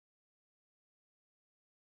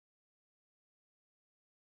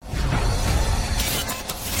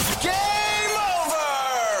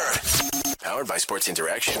Powered by Sports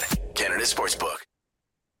Interaction, Canada Sportsbook.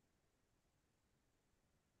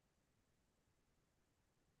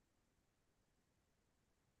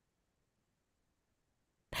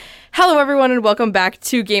 Hello, everyone, and welcome back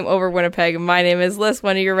to Game Over Winnipeg. My name is Liz,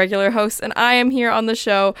 one of your regular hosts, and I am here on the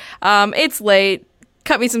show. It's late.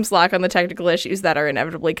 Cut me some slack on the technical issues that are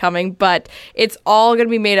inevitably coming, but it's all going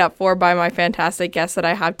to be made up for by my fantastic guest that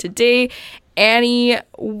I have today. Annie,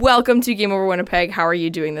 welcome to Game Over Winnipeg. How are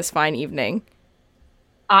you doing this fine evening?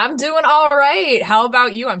 I'm doing all right. How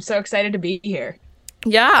about you? I'm so excited to be here.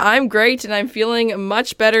 Yeah, I'm great, and I'm feeling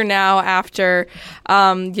much better now after,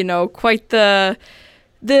 quite the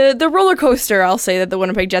roller coaster, I'll say, that the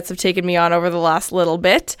Winnipeg Jets have taken me on over the last little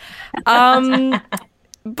bit.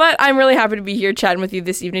 But I'm really happy to be here chatting with you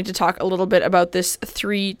this evening to talk a little bit about this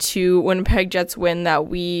 3-2 Winnipeg Jets win that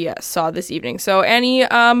we saw this evening. So, Annie,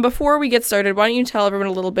 before we get started, why don't you tell everyone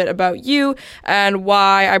a little bit about you and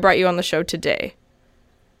why I brought you on the show today?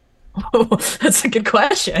 Oh, that's a good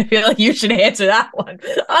question. I feel like you should answer that one.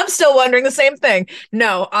 I'm still wondering the same thing.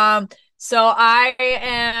 No, so I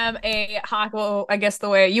am a hockey, well, I guess the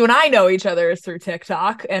way you and I know each other is through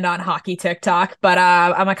TikTok and on hockey TikTok, but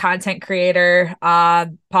I'm a content creator,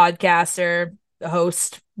 podcaster,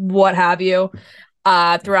 host, what have you,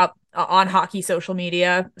 throughout on hockey social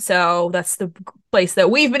media. So that's the place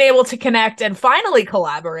that we've been able to connect and finally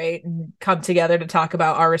collaborate and come together to talk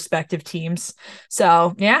about our respective teams.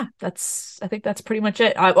 So yeah, I think that's pretty much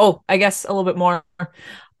it. I guess a little bit more.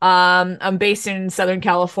 I'm based in Southern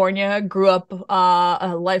California, grew up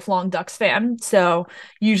a lifelong Ducks fan, so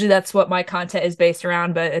usually that's what my content is based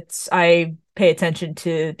around, but I pay attention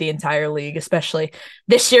to the entire league, especially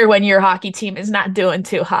this year when your hockey team is not doing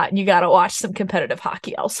too hot and you got to watch some competitive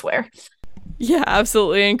hockey elsewhere. Yeah,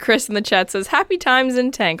 absolutely. And Chris in the chat says, happy times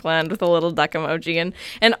in Tankland with a little duck emoji.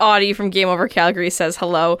 And Audie from Game Over Calgary says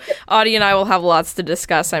hello. Audie and I will have lots to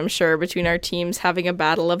discuss, I'm sure, between our teams having a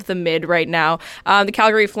battle of the mid right now. The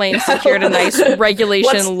Calgary Flames secured a nice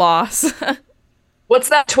regulation loss. What's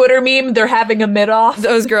that Twitter meme? They're having a mid-off?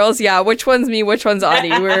 Those girls, yeah. Which one's me? Which one's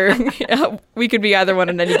Audie? We could be either one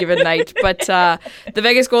on any given night. But the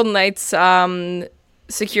Vegas Golden Knights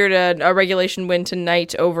secured a regulation win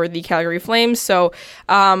tonight over the Calgary Flames. So,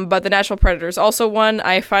 but the Nashville Predators also won.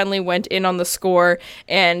 I finally went in on the score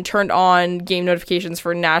and turned on game notifications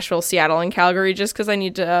for Nashville, Seattle, and Calgary just because I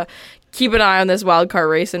need to keep an eye on this wild card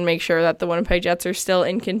race and make sure that the Winnipeg Jets are still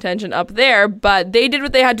in contention up there. But they did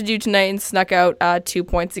what they had to do tonight and snuck out 2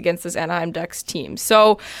 points against this Anaheim Ducks team.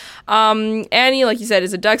 So, Annie, like you said,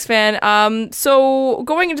 is a Ducks fan. So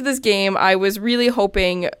going into this game, I was really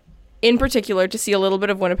hoping in particular to see a little bit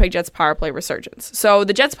of Winnipeg Jets power play resurgence. So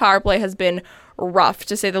the Jets power play has been rough,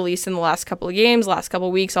 to say the least, in the last couple of games, last couple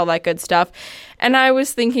of weeks, all that good stuff. And I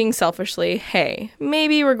was thinking selfishly, hey,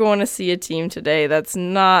 maybe we're going to see a team today that's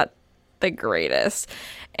not the greatest.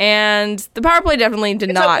 And the power play definitely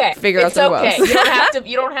did not figure out the woes.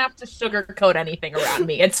 You don't have to sugarcoat anything around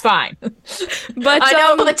me. It's fine. But I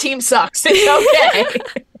know the team sucks. It's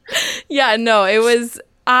okay. Yeah, no, it was.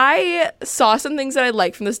 I saw some things that I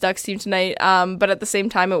liked from this Ducks team tonight, but at the same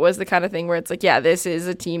time, it was the kind of thing where it's like, yeah, this is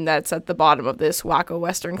a team that's at the bottom of this wacko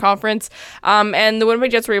Western Conference, and the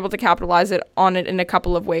Winnipeg Jets were able to capitalize on it in a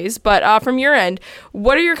couple of ways. But from your end,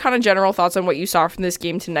 what are your kind of general thoughts on what you saw from this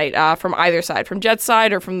game tonight, from either side, from Jets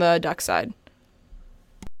side or from the Ducks side?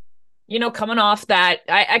 Coming off that,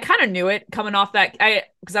 I kind of knew it coming off that,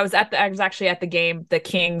 because I was actually at the game, the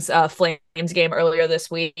Kings Flames game earlier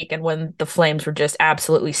this week, and when the Flames were just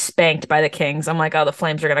absolutely spanked by the Kings, I'm like, oh, the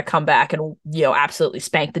Flames are going to come back and absolutely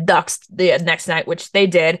spank the Ducks the next night, which they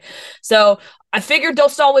did. So I figured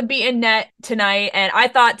Dostal would be in net tonight, and I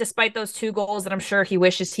thought, despite those 2 goals that I'm sure he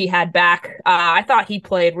wishes he had back, I thought he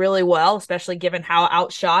played really well, especially given how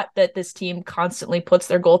outshot that this team constantly puts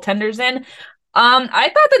their goaltenders in. I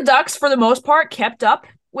thought the Ducks, for the most part, kept up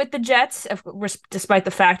with the Jets, despite the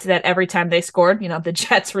fact that every time they scored, the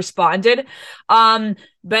Jets responded.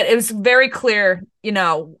 But it was very clear,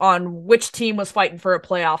 on which team was fighting for a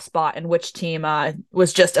playoff spot and which team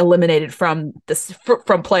was just eliminated from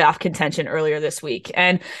from playoff contention earlier this week.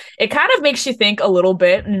 And it kind of makes you think a little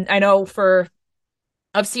bit. And I know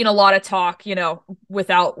I've seen a lot of talk,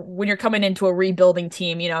 when you're coming into a rebuilding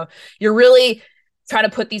team, you're really try to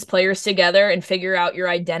put these players together and figure out your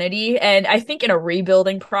identity. And I think in a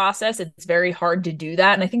rebuilding process, it's very hard to do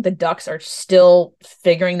that. And I think the Ducks are still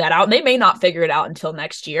figuring that out. And they may not figure it out until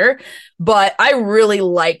next year. But I really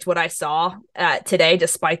liked what I saw today,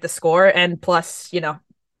 despite the score. And plus,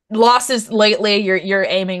 losses lately, you're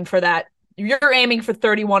aiming for that. You're aiming for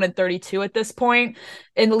 31 and 32 at this point.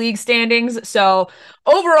 in the league standings. So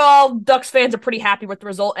overall, Ducks fans are pretty happy with the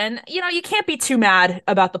result. And, you can't be too mad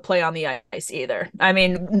about the play on the ice either. I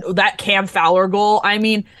mean, that Cam Fowler goal, I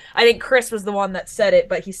think Chris was the one that said it,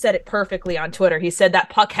 but he said it perfectly on Twitter. He said that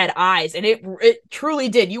puck had eyes, and it truly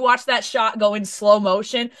did. You watch that shot go in slow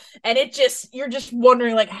motion, and you're just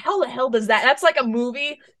wondering, like, how the hell does that? That's like a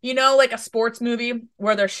movie, like a sports movie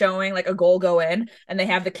where they're showing like a goal go in, and they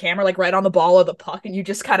have the camera like right on the ball of the puck, and you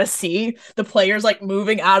just kind of see the players like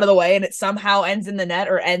moving out of the way, and it somehow ends in the net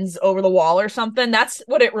or ends over the wall or something. That's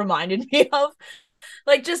what it reminded me of.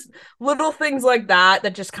 Like, just little things like that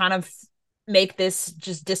just kind of make this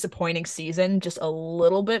just disappointing season just a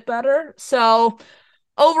little bit better. So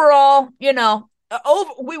overall, we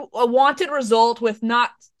a wanted result with not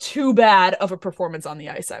too bad of a performance on the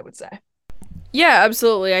ice, I would say. Yeah,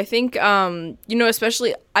 absolutely. I think,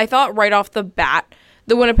 especially, I thought right off the bat,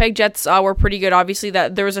 the Winnipeg Jets were pretty good. Obviously,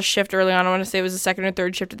 that there was a shift early on. I want to say it was the second or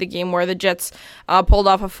third shift of the game where the Jets pulled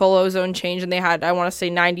off a full ozone change, and they had, I want to say,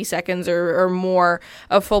 90 seconds or more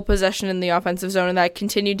of full possession in the offensive zone, and that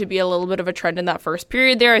continued to be a little bit of a trend in that first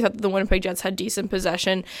period there. I thought that the Winnipeg Jets had decent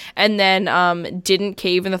possession and then didn't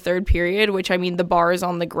cave in the third period, which, I mean, the bar is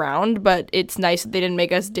on the ground, but it's nice that they didn't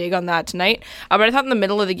make us dig on that tonight. But I thought in the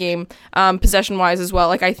middle of the game, possession-wise as well,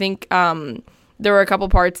 like, I think there were a couple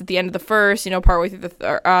parts at the end of the first, partway through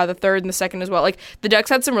the third and the second as well. Like, the Ducks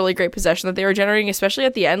had some really great possession that they were generating, especially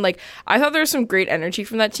at the end. Like, I thought there was some great energy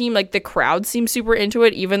from that team. Like, the crowd seemed super into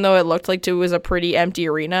it, even though it looked like it was a pretty empty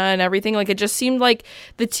arena and everything. Like, it just seemed like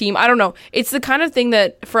the team, I don't know. It's the kind of thing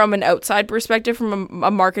that, from an outside perspective, from a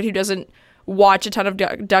market who doesn't watch a ton of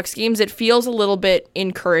Ducks games, it feels a little bit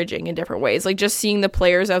encouraging in different ways. Like, just seeing the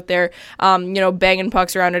players out there, banging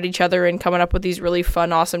pucks around at each other and coming up with these really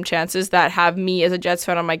fun, awesome chances that have me as a Jets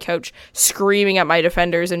fan on my couch screaming at my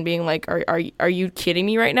defenders and being like, are you kidding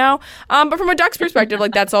me right now? But from a Ducks perspective,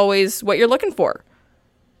 like, that's always what you're looking for.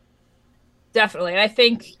 Definitely. And I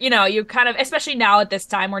think, you kind of, especially now at this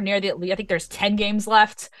time, we're near I think there's 10 games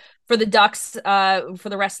left for the Ducks for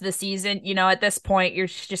the rest of the season. At this point, you're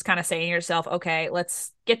just kind of saying to yourself, okay,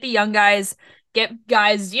 let's get the young guys, get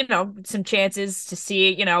guys, some chances to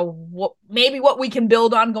see, what we can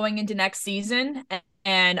build on going into next season.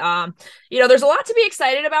 And there's a lot to be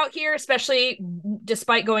excited about here, especially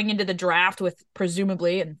despite going into the draft with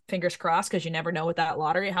presumably, and fingers crossed, because you never know with that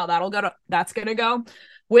lottery, how that's going to go,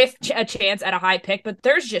 with a chance at a high pick. But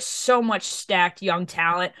there's just so much stacked young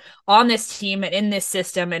talent on this team and in this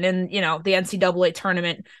system and in, the NCAA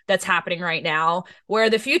tournament that's happening right now, where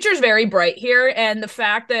the future is very bright here. And the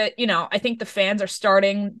fact that, I think the fans are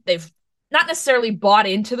they've not necessarily bought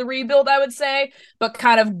into the rebuild, I would say, but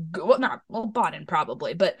kind of, bought in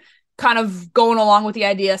probably, but kind of going along with the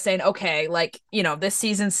idea, saying, okay, like, this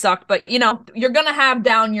season sucked, but, you're going to have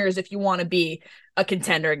down years if you want to be a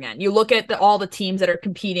contender again. You look at all the teams that are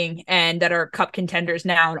competing and that are cup contenders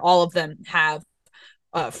now, and all of them have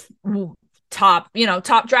top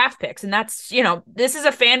draft picks. And that's, this is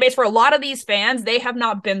a fan base for a lot of these fans. They have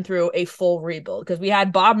not been through a full rebuild, because we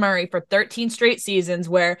had Bob Murray for 13 straight seasons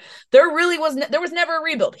where there was never a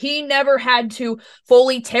rebuild. He never had to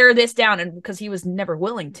fully tear this down, and because he was never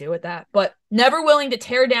willing to at that, but never willing to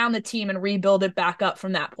tear down the team and rebuild it back up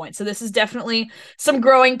from that point. So this is definitely some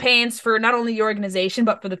growing pains for not only the organization,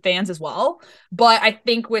 but for the fans as well. But I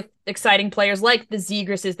think with exciting players like the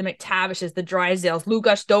Zegrases, the McTavishes, the Drysdales,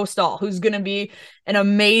 Lukas Dostal, who's going to be an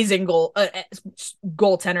amazing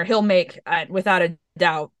goaltender. He'll make, without a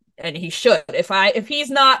doubt, and he should. If he's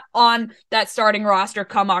not on that starting roster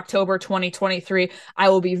come October 2023, I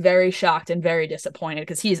will be very shocked and very disappointed,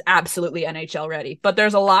 because he's absolutely NHL ready. But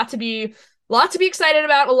there's a lot to be excited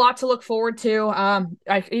about, a lot to look forward to.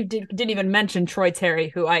 I didn't even mention Troy Terry,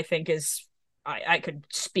 who I think is, I could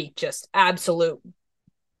speak just absolute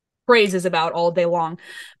praises about all day long.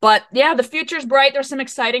 But yeah, the future's bright. There's some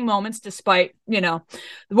exciting moments despite,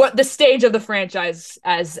 what the stage of the franchise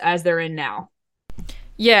as they're in now.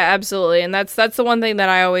 Yeah, absolutely. And that's the one thing that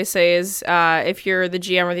I always say is if you're the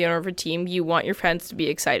GM or the owner of a team, you want your fans to be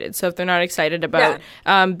excited. So if they're not excited about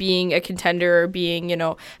being a contender or being,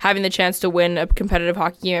 having the chance to win a competitive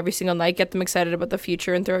hockey game every single night, get them excited about the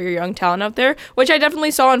future and throw your young talent out there, which I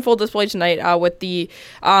definitely saw on full display tonight with the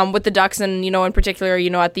Ducks, and, in particular,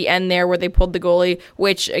 at the end there where they pulled the goalie,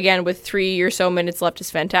 which, again, with 3 or so minutes left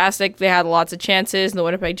is fantastic. They had lots of chances. And the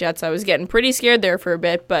Winnipeg Jets, I was getting pretty scared there for a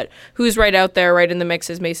bit, but who's right out there, right in the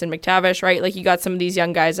mix is Mason McTavish, right? Like, you got some of these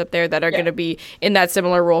young guys up there that are going to be in that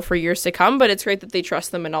similar role for years to come, but it's great that they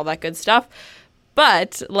trust them and all that good stuff.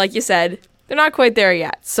 But like you said, they're not quite there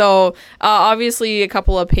yet. So obviously a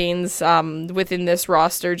couple of pains within this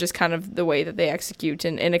roster, just kind of the way that they execute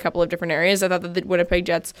in a couple of different areas. I thought that the Winnipeg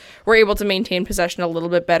Jets were able to maintain possession a little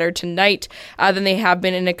bit better tonight than they have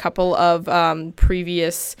been in a couple of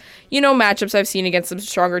previous, matchups I've seen against some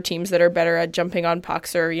stronger teams that are better at jumping on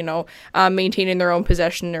pucks or, maintaining their own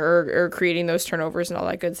possession or creating those turnovers and all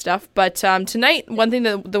that good stuff. But tonight, one thing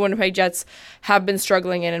that the Winnipeg Jets have been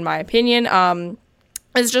struggling in my opinion,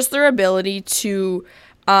 is just their ability to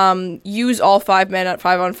use all 5 men at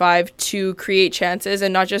 5-on-5 to create chances,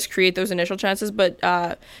 and not just create those initial chances, but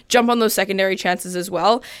jump on those secondary chances as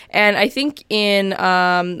well. And I think in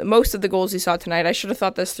most of the goals you saw tonight, I should have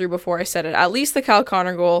thought this through before I said it, at least the Kyle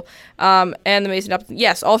Connor goal and the Mason Upton,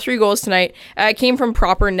 yes, all 3 goals tonight came from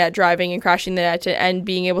proper net driving and crashing the net and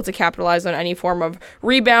being able to capitalize on any form of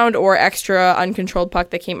rebound or extra uncontrolled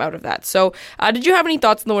puck that came out of that. So did you have any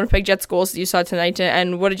thoughts on the Winnipeg Jets goals that you saw tonight,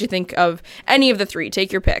 and what did you think of any of the 3?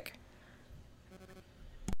 Take your pick.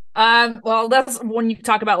 Well, that's when you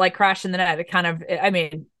talk about like crashing the net, it kind of, I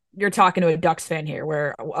mean, you're talking to a Ducks fan here,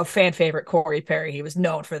 where a fan favorite, Corey Perry, he was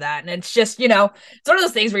known for that. And it's just, it's one of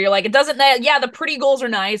those things where you're like, it doesn't, the pretty goals are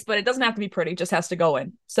nice, but it doesn't have to be pretty, it just has to go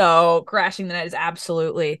in. So crashing the net is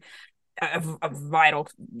absolutely a vital,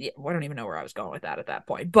 I don't even know where I was going with that at that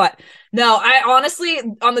point. But no, I honestly,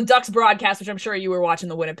 on the Ducks broadcast, which I'm sure you were watching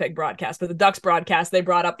the Winnipeg broadcast, but the Ducks broadcast, they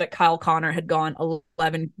brought up that Kyle Connor had gone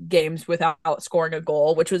 11 games without scoring a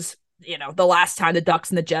goal, which was, the last time the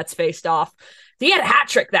Ducks and the Jets faced off. He had a hat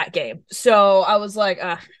trick that game. So I was like,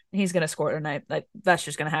 he's going to score tonight. Like, that's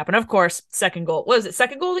just going to happen. Of course, second goal. Was it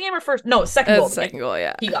second goal of the game or first? No, second goal. Second goal,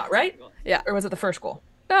 yeah. He got, right? Yeah. Or was it the first goal?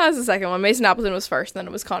 No, it was the second one. Mason Appleton was first, then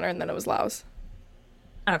it was Connor, and then it was Laus.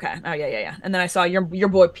 Okay. Oh yeah. And then I saw your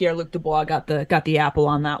boy Pierre-Luc Dubois got the apple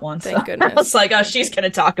on that one. Thank goodness. I was like, oh, she's gonna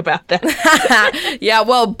talk about that. Yeah,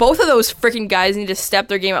 well, both of those freaking guys need to step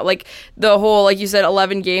their game up. Like the whole, like you said,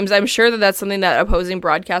 11 games. I'm sure that that's something that opposing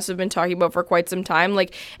broadcasts have been talking about for quite some time.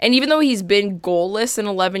 Like, and even though he's been goalless in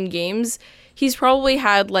 11 games, he's probably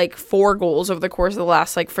had like 4 goals over the course of the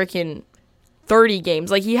last like freaking 30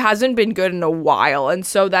 games. Like, he hasn't been good in a while, and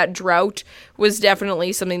so that drought was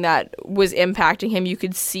definitely something that was impacting him. You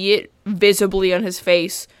could see it visibly on his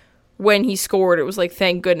face when he scored. It was like,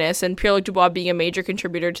 thank goodness. And Pierre-Luc Dubois being a major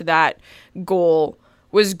contributor to that goal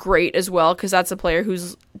was great as well, because that's a player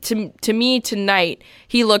who's, to me tonight,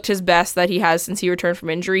 he looked his best that he has since he returned from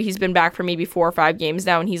injury. He's been back for maybe 4 or 5 games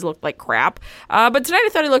now, and he's looked like crap. But tonight I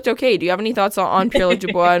thought he looked okay. Do you have any thoughts on Pierre-Luc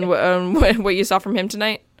Dubois and what you saw from him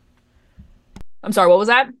tonight? I'm sorry, what was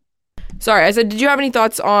that? Sorry, I said, did you have any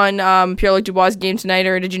thoughts on Pierre-Luc Dubois' game tonight,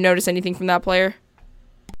 or did you notice anything from that player?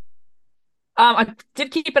 I did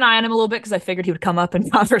keep an eye on him a little bit because I figured he would come up in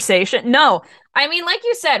conversation. No, I mean, like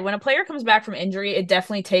you said, when a player comes back from injury, it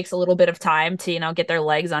definitely takes a little bit of time to, get their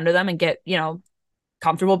legs under them and get,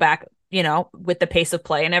 comfortable back, with the pace of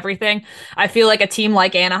play and everything. I feel like a team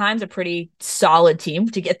like Anaheim's a pretty solid team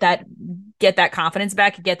to get that confidence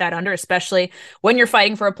back and get that under, especially when you're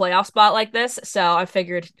fighting for a playoff spot like this. So I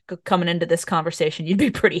figured coming into this conversation, you'd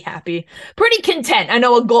be pretty happy, pretty content. I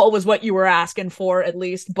know a goal was what you were asking for at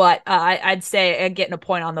least, but I'd say getting a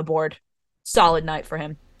point on the board, solid night for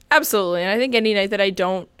him. Absolutely. And I think any night that I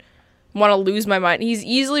don't want to lose my mind, he's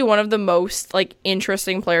easily one of the most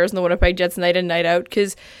interesting players in the Winnipeg Jets night in, night out,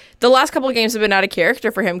 because the last couple of games have been out of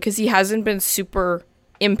character for him because he hasn't been super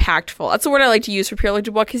impactful. That's the word I like to use for Pierre-Luc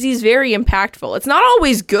Dubois, because he's very impactful. It's not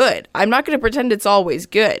always good. I'm not going to pretend it's always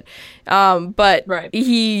good. But right.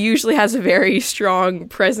 He usually has a very strong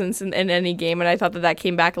presence in any game, and I thought that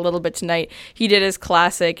came back a little bit tonight. He did his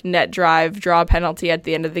classic net drive, draw a penalty at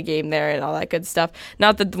the end of the game there, and all that good stuff.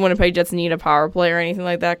 Not that the Winnipeg Jets need a power play or anything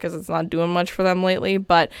like that, because it's not doing much for them lately,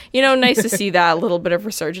 but, nice to see that little bit of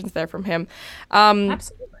resurgence there from him.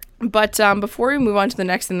 Absolutely. But before we move on to the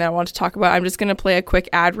next thing that I want to talk about, I'm just going to play a quick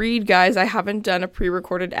ad read. Guys, I haven't done a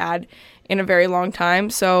pre-recorded ad in a very long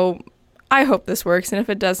time, so I hope this works. And if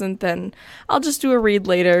it doesn't, then I'll just do a read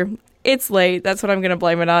later. It's late. That's what I'm going to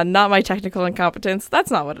blame it on, not my technical incompetence.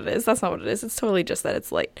 That's not what it is. It's totally just that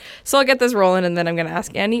it's late. So I'll get this rolling, and then I'm going to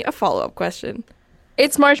ask Annie a follow-up question.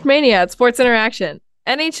 It's March Mania at Sports Interaction.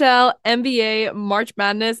 NHL, NBA, March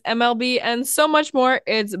Madness, MLB, and so much more.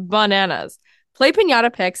 It's bananas. Play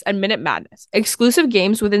Piñata Picks and Minute Madness, exclusive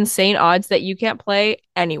games with insane odds that you can't play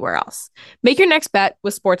anywhere else. Make your next bet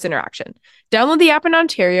with Sports Interaction. Download the app in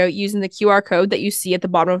Ontario using the QR code that you see at the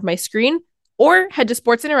bottom of my screen, or head to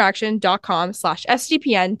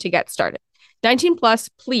sportsinteraction.com/SGPN to get started. 19 plus,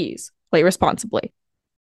 please play responsibly.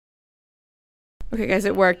 Okay, guys,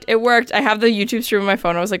 it worked. It worked. I have the YouTube stream on my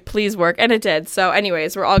phone. I was like, please work. And it did. So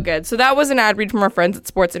anyways, we're all good. So that was an ad read from our friends at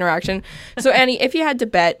Sports Interaction. So Annie, if you had to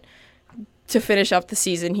bet to finish up the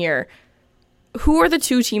season here, who are the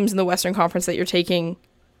two teams in the Western Conference that you're taking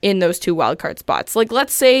in those two wildcard spots? Like,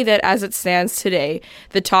 let's say that as it stands today,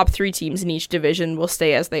 the top three teams in each division will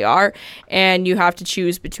stay as they are, and you have to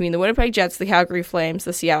choose between the Winnipeg Jets, the Calgary Flames,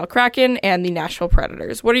 the Seattle Kraken, and the Nashville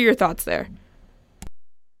Predators. What are your thoughts there?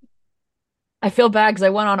 I feel bad because I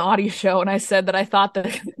went on Audie show and I said that I thought that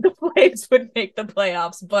the Flames would make the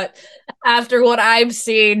playoffs, but after what I've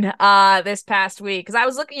seen this past week, because I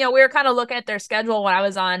was looking, we were kind of looking at their schedule when I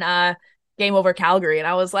was on Game Over Calgary, and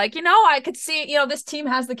I was like, I could see, this team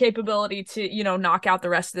has the capability to, knock out the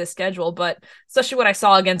rest of the schedule, but especially what I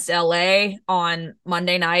saw against LA on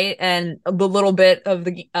Monday night and the little bit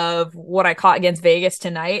of what I caught against Vegas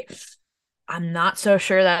tonight, I'm not so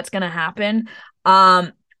sure that's going to happen.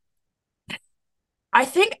 I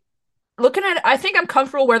think I'm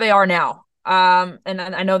comfortable where they are now. And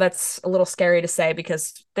I know that's a little scary to say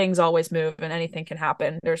because things always move and anything can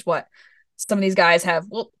happen. There's some of these guys have,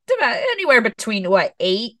 anywhere between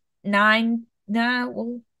 8, 9,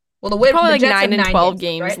 the probably like 9 and 12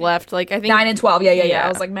 games, games right? left. Like, I think 9 and 12. Yeah. I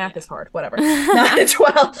was like, math is hard. Whatever. 9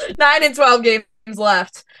 and 12 games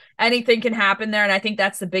left. Anything can happen there. And I think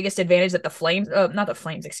that's the biggest advantage that the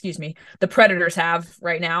Predators have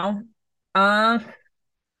right now.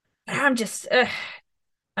 I'm just,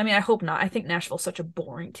 I hope not. I think Nashville's such a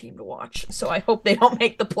boring team to watch, so I hope they don't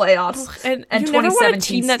make the playoffs. And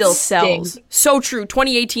 2017 still sells. stings. So true.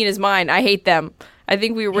 2018 is mine. I hate them. I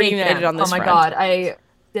think we were united on this. Oh my front. God,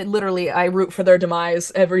 I root for their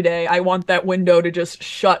demise every day. I want that window to just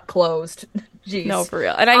shut closed. Jeez. No, for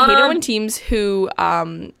real. And I hate it when teams who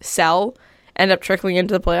sell end up trickling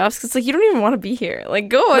into the playoffs because it's like you don't even want to be here. Like,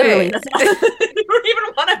 go away. You don't even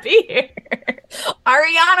want to be here.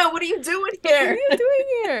 Ariana, what are you doing here? What are you doing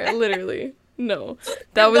here? Literally. No.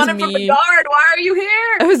 That was me. From the me. guard. Why are you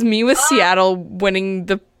here? That was me with Seattle winning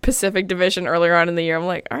the Pacific Division earlier on in the year. I'm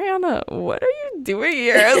like, Ariana, what are you doing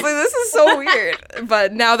here? I was like, this is so weird.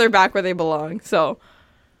 But now they're back where they belong. So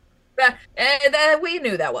we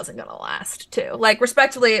knew that wasn't gonna last too. Like,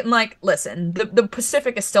 respectfully, like, listen, the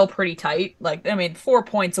Pacific is still pretty tight. Like, 4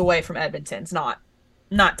 points away from Edmonton's not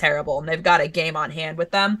terrible, and they've got a game on hand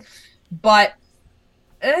with them. But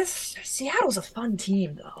Seattle's a fun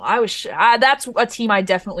team, though. That's a team I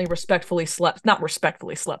definitely not respectfully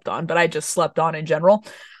slept on, but I just slept on in general.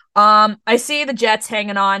 I see the Jets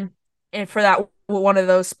hanging on for one of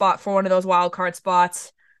those wild card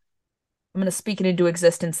spots. I'm going to speak it into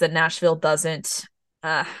existence that Nashville doesn't.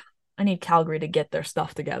 I need Calgary to get their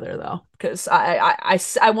stuff together, though, because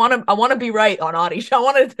I want to be right on Audie. I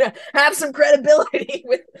want to have some credibility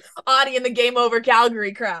with Audie and the Game Over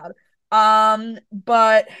Calgary crowd.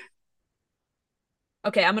 But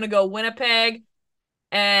okay, I'm going to go Winnipeg,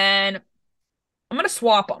 and I'm going to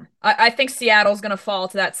swap them. I think Seattle's going to fall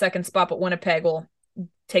to that second spot, but Winnipeg will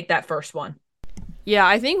take that first one. Yeah,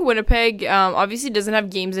 I think Winnipeg obviously doesn't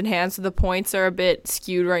have games in hand, so the points are a bit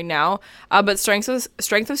skewed right now. But strength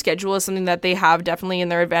of schedule is something that they have definitely in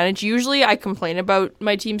their advantage. Usually I complain about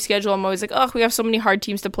my team's schedule. I'm always like, oh, we have so many hard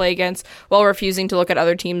teams to play against, while refusing to look at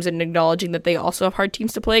other teams and acknowledging that they also have hard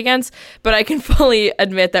teams to play against. But I can fully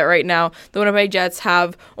admit that right now, the Winnipeg Jets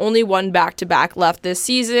have only one back-to-back left this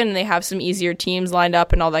season, and they have some easier teams lined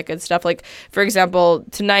up and all that good stuff. Like, for example,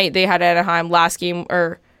 tonight they had Anaheim. Last game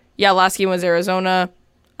was Arizona.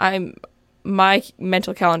 My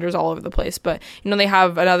mental calendar is all over the place, but they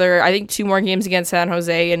have another, I think, 2 more games against San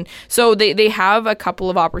Jose, and so they have a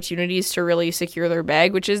couple of opportunities to really secure their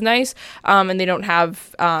bag, which is nice. And they don't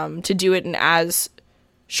have to do it in as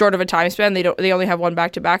short of a time span. They only have one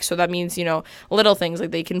back-to-back, so that means little things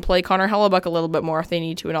like they can play Connor Hellebuck a little bit more if they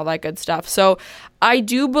need to and all that good stuff. So I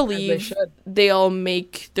do believe they'll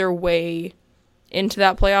make their way into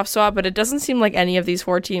that playoff spot, but it doesn't seem like any of these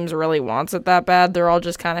 4 teams really wants it that bad. They're all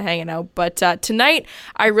just kind of hanging out. But tonight,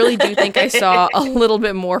 I really do think I saw a little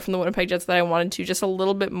bit more from the Winnipeg Jets that I wanted to, just a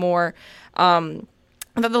little bit more. I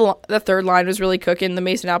thought the third line was really cooking. The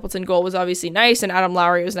Mason Appleton goal was obviously nice, and Adam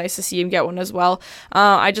Lowry, it was nice to see him get one as well.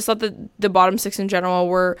 I just thought that the bottom 6 in general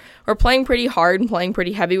were playing pretty hard and playing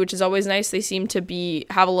pretty heavy, which is always nice. They seem to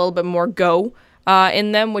have a little bit more go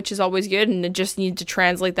in them, which is always good, and it just need to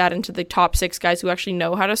translate that into the top 6 guys who actually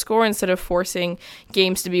know how to score instead of forcing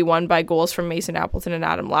games to be won by goals from Mason Appleton and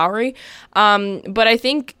Adam Lowry. But I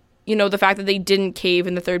think the fact that they didn't cave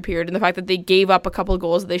in the third period and the fact that they gave up a couple of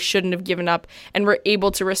goals that they shouldn't have given up and were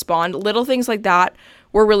able to respond, little things like that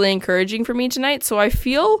were really encouraging for me tonight. So I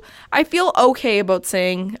feel okay about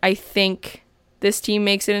saying I think this team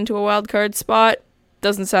makes it into a wild card spot.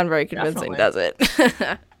 Doesn't sound very convincing, does it?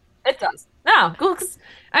 It does. No, 'cause,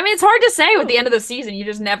 I mean, it's hard to say with the end of the season. You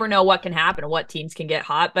just never know what can happen and what teams can get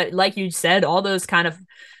hot. But like you said, all those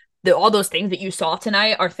things that you saw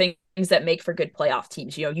tonight are things that make for good playoff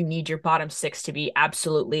teams. You need your bottom six to be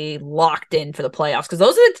absolutely locked in for the playoffs, because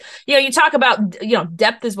those are, you talk about,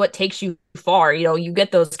 depth is what takes you far. You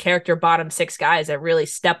get those character bottom six guys that really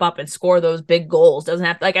step up and score those big goals. Doesn't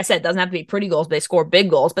have to be pretty goals, but they score big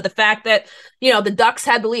goals. But the fact that, the Ducks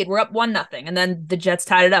had the lead, we're up 1-0, and then the Jets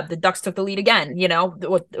tied it up. The Ducks took the lead again, No, it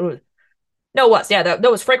was. Yeah, that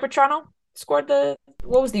was Frank Petrano scored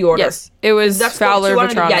what was the order? Yes, it was Fowler,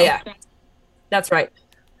 Petrano. Yeah. That's right.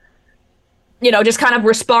 Just kind of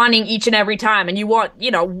responding each and every time. And you want,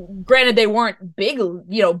 granted they weren't big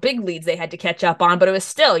leads they had to catch up on, but it was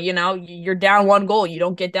still, you're down 1 goal. You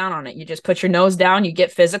don't get down on it. You just put your nose down, you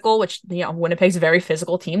get physical, which, Winnipeg's a very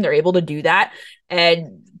physical team. They're able to do that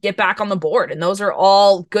and get back on the board. And those are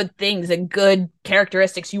all good things and good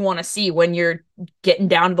characteristics you want to see when you're getting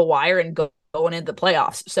down to the wire and going into the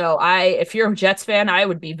playoffs. So if you're a Jets fan, I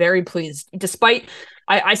would be very pleased, despite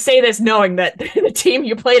I say this knowing that the team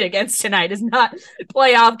you played against tonight is not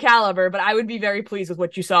playoff caliber, but I would be very pleased with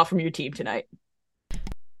what you saw from your team tonight.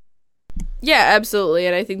 Yeah, absolutely.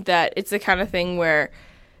 And I think that it's the kind of thing where,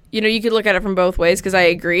 you could look at it from both ways, because I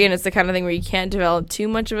agree. And it's the kind of thing where you can't develop too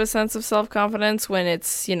much of a sense of self-confidence when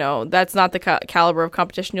it's, that's not the caliber of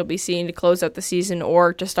competition you'll be seeing to close out the season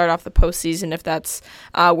or to start off the postseason if that's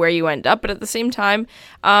where you end up. But at the same time,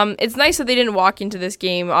 it's nice that they didn't walk into this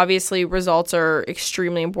game. Obviously, results are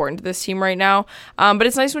extremely important to this team right now. But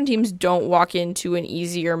it's nice when teams don't walk into an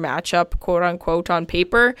easier matchup, quote unquote, on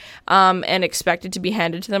paper, and expect it to be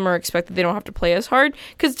handed to them or expect that they don't have to play as hard.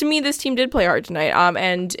 Because to me, this team did play hard tonight.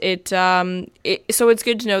 And so it's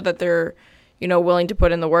good to know that they're, willing to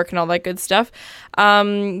put in the work and all that good stuff.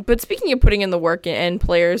 But speaking of putting in the work and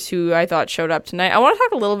players who I thought showed up tonight, I want to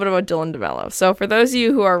talk a little bit about Dylan DeMello. So for those of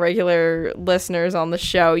you who are regular listeners on the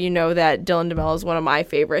show, you know that Dylan DeMello is one of my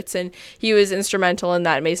favorites, and he was instrumental in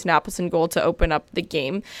that Mason Appleton goal to open up the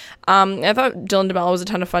game. I thought Dylan DeMello was a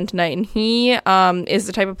ton of fun tonight, and he is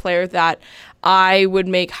the type of player that I would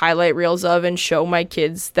make highlight reels of and show my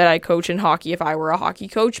kids that I coach in hockey if I were a hockey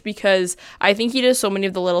coach, because I think he does so many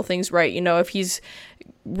of the little things right. If he's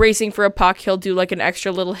racing for a puck, he'll do like an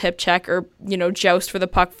extra little hip check or, joust for the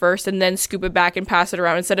puck first and then scoop it back and pass it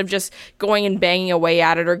around instead of just going and banging away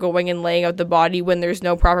at it or going and laying out the body when there's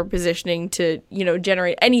no proper positioning to,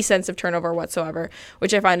 generate any sense of turnover whatsoever,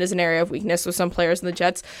 which I find is an area of weakness with some players in the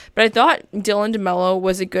Jets. But I thought Dylan DeMello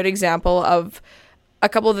was a good example of a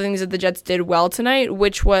couple of the things that the Jets did well tonight,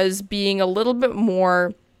 which was being a little bit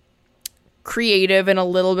more creative and a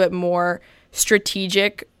little bit more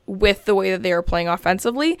strategic with the way that they were playing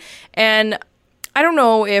offensively. And I don't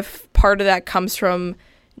know if part of that comes from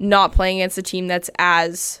not playing against a team that's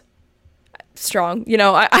as strong.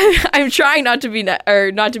 I'm trying not to be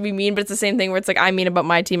mean, but it's the same thing where it's like I mean about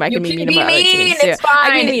my team, I can be mean about other teams too. It's fine. I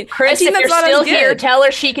can be mean. Chris, if you're still here, tell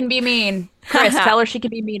her she can be mean. Chris, tell her she can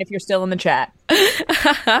be mean if you're still in the chat.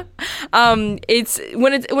 It's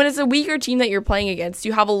when it's a weaker team that you're playing against,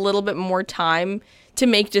 you have a little bit more time to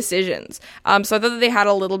make decisions. So I thought that they had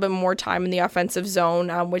a little bit more time in the offensive zone,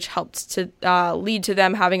 which helped to lead to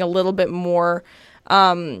them having a little bit more,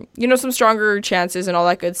 some stronger chances and all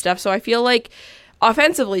that good stuff. So I feel like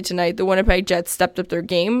offensively tonight, the Winnipeg Jets stepped up their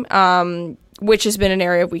game, which has been an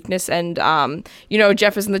area of weakness. And,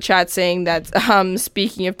 Jeff is in the chat saying that,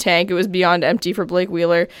 speaking of tank, it was beyond empty for Blake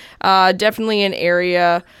Wheeler. Definitely an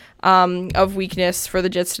area of weakness for the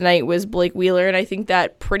Jets tonight was Blake Wheeler. And I think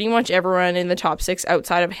that pretty much everyone in the top six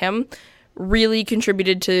outside of him really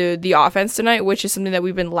contributed to the offense tonight, which is something that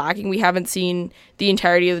we've been lacking. We haven't seen the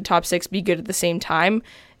entirety of the top six be good at the same time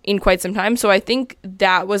in quite some time. So I think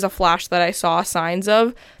that was a flash that I saw signs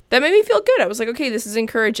of that made me feel good. I was like, okay, this is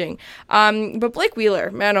encouraging. But Blake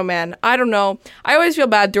Wheeler, man, oh man, I don't know. I always feel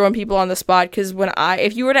bad throwing people on the spot, because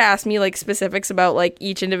if you were to ask me like specifics about like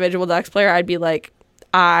each individual Ducks player, I'd be like,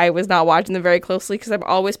 I was not watching them very closely because I'm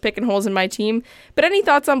always picking holes in my team. But any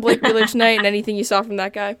thoughts on Blake Wheeler tonight and anything you saw from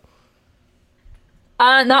that guy?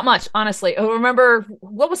 Not much, honestly. Remember,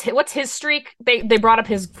 what's his streak? They brought up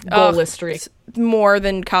his goalless streak. More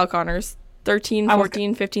than Kyle Connor's. 13,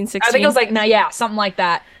 14, 15, 16. I think it was like, something like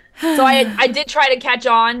that. So I did try to catch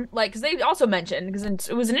on, like, because they also mentioned, because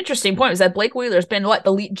it was an interesting point, was that Blake Wheeler's been,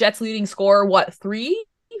 the Jets leading scorer,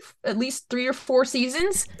 at least 3 or 4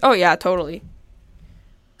 seasons? Oh, yeah, totally.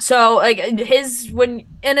 So, like, and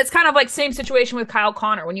it's kind of like same situation with Kyle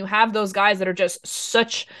Connor. When you have those guys that are just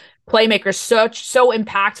such playmakers so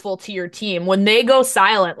impactful to your team. When they go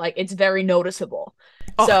silent, like it's very noticeable.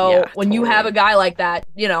 When you have a guy like that,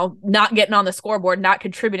 not getting on the scoreboard, not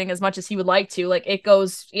contributing as much as he would like to, like it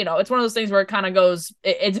goes, it's one of those things where it kind of goes,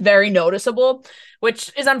 it's very noticeable,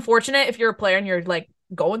 which is unfortunate if you're a player and you're like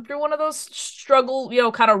going through one of those struggle,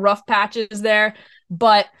 kind of rough patches there.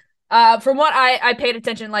 But from what I paid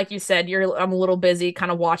attention, like you said, I'm a little busy kind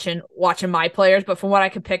of watching my players, but from what I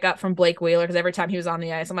could pick up from Blake Wheeler, because every time he was on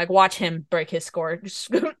the ice, I'm like, watch him break his score. Just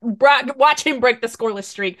watch him break the scoreless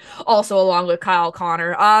streak, also along with Kyle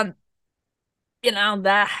Connor.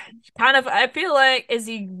 That kind of, I feel like, is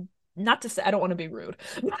he, not to say, I don't want to be rude.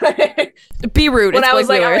 Be rude. When it's I was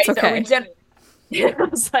Blake like, Wheeler, all right, it's okay. It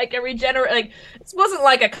was like a regenerate, like it wasn't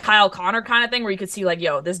like a Kyle Connor kind of thing where you could see like,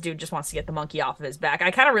 yo, this dude just wants to get the monkey off of his back.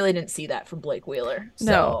 I kind of really didn't see that from Blake Wheeler.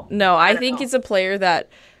 No, I think he's a player that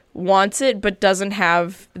wants it but doesn't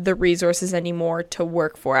have the resources anymore to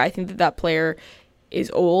work for. I think that player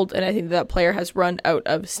is old, and I think that player has run out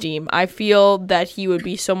of steam. I feel that he would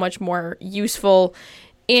be so much more useful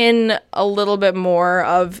in a little bit more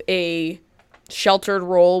of a sheltered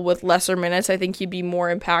role with lesser minutes. I think he'd be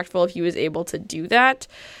more impactful if he was able to do that.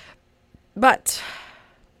 But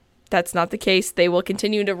that's not the case. They will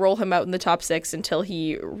continue to roll him out in the top 6 until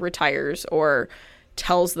he retires or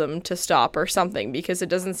tells them to stop or something, because it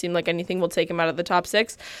doesn't seem like anything will take him out of the top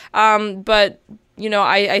 6. But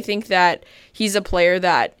I think that he's a player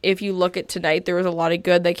that, if you look at tonight, there was a lot of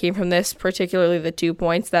good that came from this, particularly the 2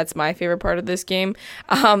 points. That's my favorite part of this game.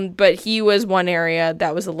 But he was one area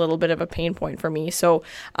that was a little bit of a pain point for me. So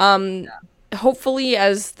hopefully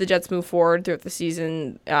as the Jets move forward throughout the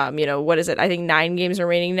season, what is it? I think 9 games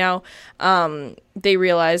remaining now. They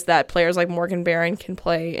realize that players like Morgan Barron can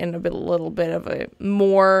play in a little bit of a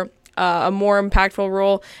more impactful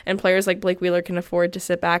role, and players like Blake Wheeler can afford to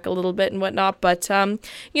sit back a little bit and whatnot. But,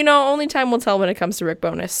 only time will tell when it comes to Rick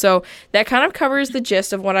Bowness. So that kind of covers the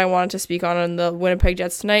gist of what I wanted to speak on the Winnipeg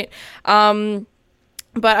Jets tonight.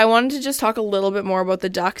 But I wanted to just talk a little bit more about the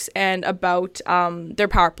Ducks and about their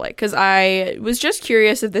power play, because I was just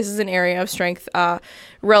curious if this is an area of strength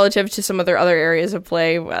relative to some of their other areas of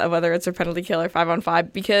play, whether it's a penalty kill or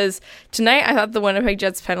 5-on-5, because tonight I thought the Winnipeg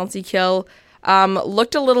Jets penalty kill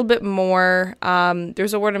looked a little bit more,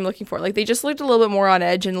 there's a word I'm looking for, like they just looked a little bit more on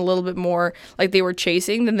edge and a little bit more like they were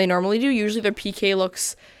chasing than they normally do. Usually their PK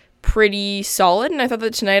looks pretty solid, and I thought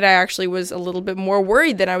that tonight I actually was a little bit more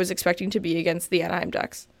worried than I was expecting to be against the Anaheim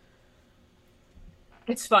Ducks.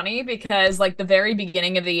 It's funny because like the very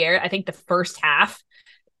beginning of the year, I think the first half,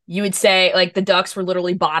 you would say like the Ducks were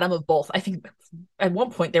literally bottom of both. I think at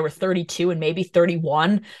one point they were 32 and maybe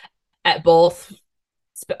 31 at both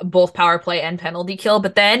power play and penalty kill.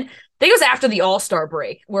 But then I think it was after the All-Star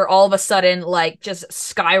break where all of a sudden like just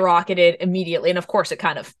skyrocketed immediately. And of course it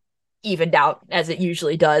kind of evened out as it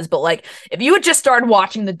usually does. But like if you had just started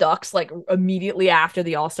watching the Ducks like immediately after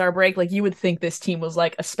the All-Star break, like you would think this team was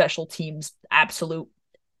like a special teams absolute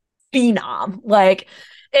phenom. Like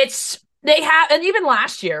they have, and even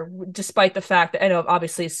last year, despite the fact that I know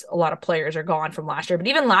obviously a lot of players are gone from last year, but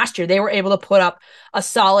even last year they were able to put up a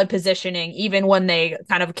solid positioning even when they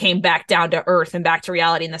kind of came back down to earth and back to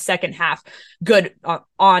reality in the second half. Good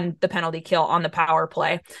on the penalty kill, on the power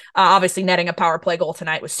play. Obviously netting a power play goal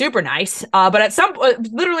tonight was super nice. But at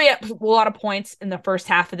literally at a lot of points in the first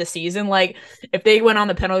half of the season, like if they went on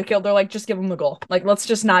the penalty kill, they're like, just give them the goal. Like, let's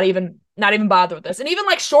just not even bother with this. And even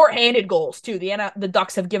like shorthanded goals too. The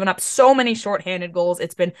Ducks have given up so many shorthanded goals.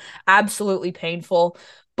 It's been absolutely painful.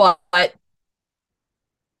 But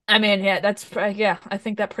I mean, I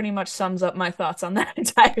think that pretty much sums up my thoughts on that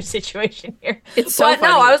entire situation here. It's so funny.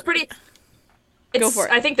 No, I was pretty. Go for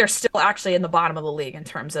it. I think they're still actually in the bottom of the league in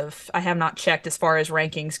terms of, I have not checked as far as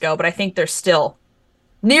rankings go, but I think they're still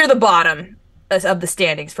near the bottom of the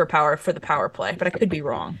standings for the power play. But I could be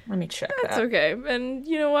wrong. Let me check that. That's okay. And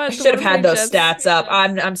you know what? I should have had those stats up.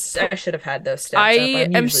 I should have had those stats up. I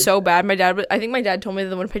am so bad. I think my dad told me that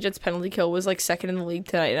the Winnipeg Jets penalty kill was like second in the league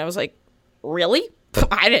tonight, and I was like, really?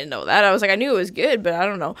 I didn't know that. I was like, I knew it was good, but I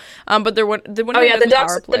don't know. But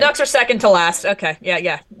the Ducks are second to last. Okay,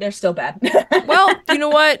 yeah, they're still bad. Well, you know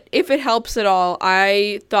what? If it helps at all,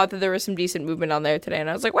 I thought that there was some decent movement on there today, and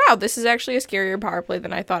I was like, wow, this is actually a scarier power play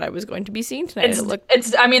than I thought I was going to be seeing tonight.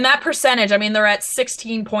 That percentage. I mean, they're at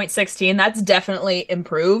 16.16. That's definitely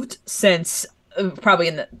improved since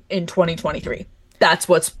probably in 2023. That's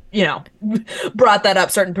what's brought that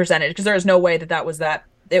up certain percentage, because there is no way that was that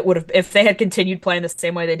it would have, if they had continued playing the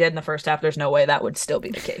same way they did in the first half, there's no way that would still be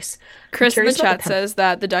the case. Chris in the chat says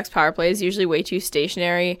that the Ducks power play is usually way too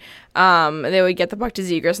stationary. They would get the puck to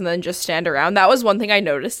Zegras and then just stand around. That was one thing I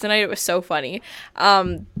noticed tonight. It was so funny.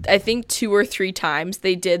 I think 2 or 3 times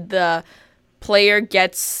they did the player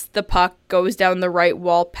gets the puck, goes down the right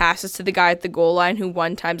wall, passes to the guy at the goal line, who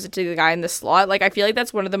one times it to the guy in the slot. Like, I feel like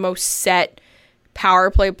that's one of the most set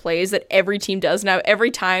power play plays that every team does now.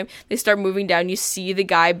 Every time they start moving down, you see the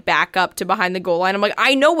guy back up to behind the goal line. I'm like,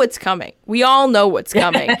 I know what's coming. We all know what's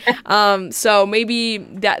coming. So maybe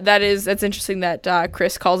that's interesting that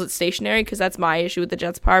Chris calls it stationary, because that's my issue with the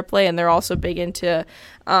Jets power play, and they're also big into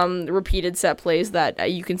repeated set plays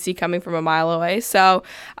that you can see coming from a mile away. So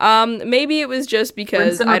maybe it was just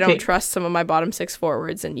because I don't trust some of my bottom 6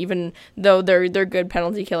 forwards, and even though they're good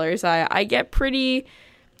penalty killers, I get pretty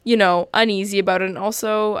uneasy about it. And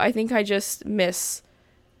also, I think I just miss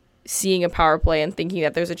seeing a power play and thinking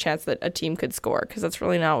that there's a chance that a team could score, because that's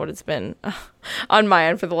really not what it's been on my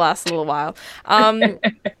end for the last little while.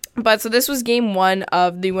 But so this was game 1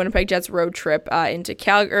 of the Winnipeg Jets road trip into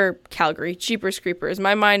Calgary. Jeepers Creepers.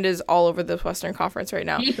 My mind is all over the Western Conference right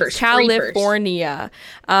now. California.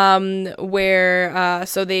 Where,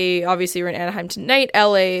 so they obviously were in Anaheim tonight.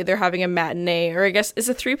 LA, they're having a matinee, or I guess, is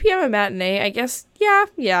it 3 p.m. a matinee? I guess,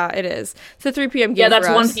 yeah, it is. It's a 3 p.m. game. Yeah, that's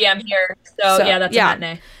 1 p.m. here. So yeah, that's a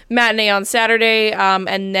matinee. Matinee on Saturday,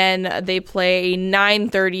 and then they play a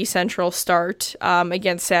 9:30 Central start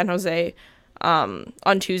against San Jose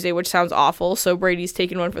on Tuesday, which sounds awful. So Brady's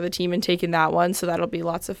taking one for the team and taking that one, so that'll be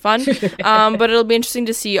lots of fun. But it'll be interesting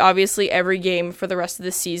to see. Obviously, every game for the rest of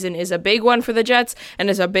the season is a big one for the Jets, and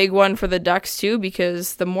is a big one for the Ducks too,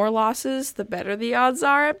 because the more losses, the better the odds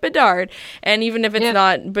are at Bedard. And even if it's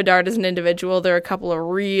not Bedard as an individual, there are a couple of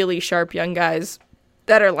really sharp young guys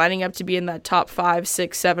that are lining up to be in that top 5,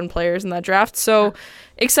 6, 7 players in that draft. So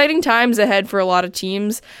exciting times ahead for a lot of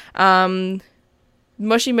teams.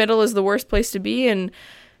 Mushy middle is the worst place to be, and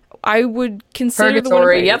I would consider the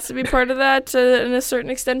Winnipeg to be part of that in a certain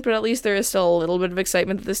extent, but at least there is still a little bit of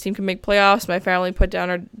excitement that this team can make playoffs. My family put down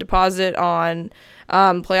a deposit on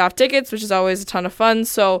playoff tickets, which is always a ton of fun.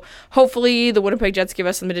 So hopefully the Winnipeg Jets give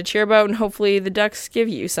us something to cheer about, and hopefully the Ducks give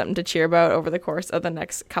you something to cheer about over the course of the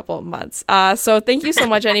next couple of months. So thank you so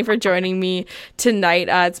much, Annie, for joining me tonight.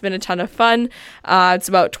 It's been a ton of fun. It's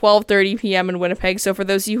about 12:30 p.m. in Winnipeg. So for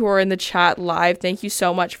those of you who are in the chat live, thank you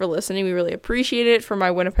so much for listening. We really appreciate it. For my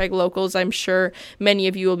Winnipeg locals, I'm sure many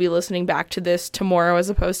of you will be listening back to this tomorrow as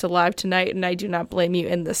opposed to live tonight, and I do not blame you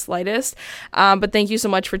in the slightest. But thank you so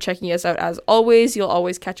much for checking us out as always. You'll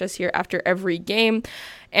always catch us here after every game.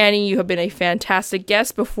 Annie, you have been a fantastic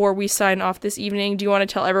guest. Before we sign off this evening, do you want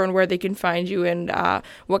to tell everyone where they can find you and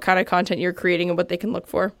what kind of content you're creating and what they can look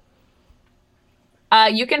for?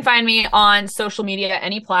 You can find me on social media,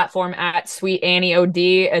 any platform, at Sweet Annie OD.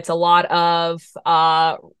 It's a lot of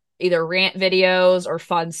either rant videos or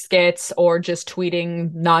fun skits, or just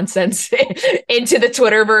tweeting nonsense into the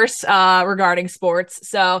Twitterverse regarding sports.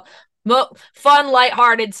 So fun,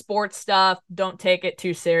 lighthearted sports stuff. Don't take it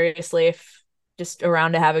too seriously. Just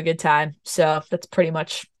around to have a good time. So that pretty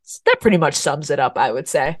much sums it up, I would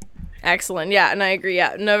say. Excellent. Yeah, and I agree.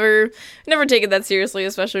 Yeah, never take it that seriously,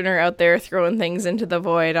 especially when you're out there throwing things into the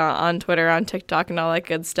void on Twitter, on TikTok, and all that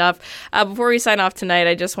good stuff. Before we sign off tonight,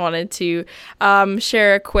 I just wanted to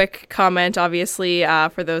share a quick comment, obviously,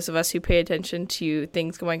 for those of us who pay attention to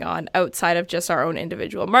things going on outside of just our own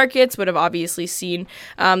individual markets, would have obviously seen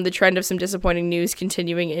the trend of some disappointing news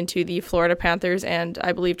continuing into the Florida Panthers and,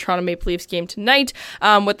 I believe, Toronto Maple Leafs game tonight,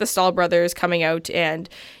 with the Stahl brothers coming out and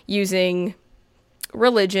using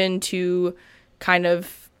religion to kind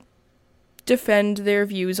of defend their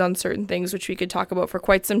views on certain things, which we could talk about for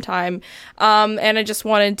quite some time. And I just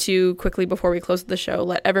wanted to quickly, before we close the show,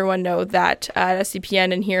 let everyone know that at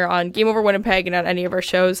SCPN and here on Game Over Winnipeg and on any of our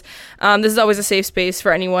shows, this is always a safe space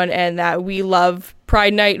for anyone, and that we love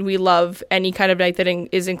Pride Night. We love any kind of night that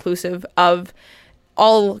is inclusive of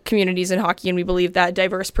all communities in hockey, and we believe that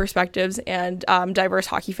diverse perspectives and diverse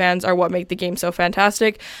hockey fans are what make the game so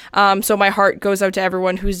fantastic. So my heart goes out to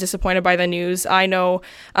everyone who's disappointed by the news. I know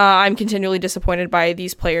I'm continually disappointed by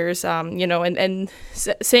these players, and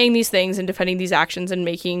saying these things and defending these actions and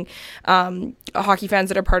making hockey fans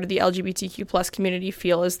that are part of the LGBTQ plus community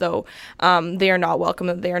feel as though they are not welcome,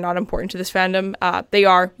 that they are not important to this fandom. They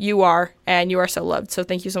are, you are, and you are so loved. So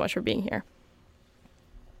thank you so much for being here.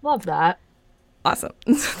 Love that. Awesome.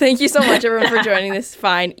 Thank you so much, everyone, for joining this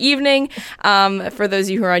fine evening. For those of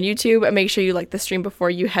you who are on YouTube, make sure you like the stream before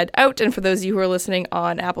you head out. And for those of you who are listening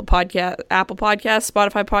on Apple Podcasts,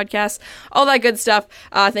 Spotify Podcasts, all that good stuff,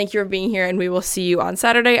 thank you for being here. And we will see you on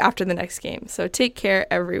Saturday after the next game. So take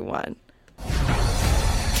care, everyone.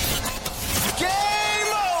 Game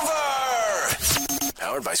over!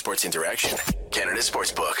 Powered by Sports Interaction, Canada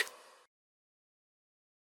Sportsbook.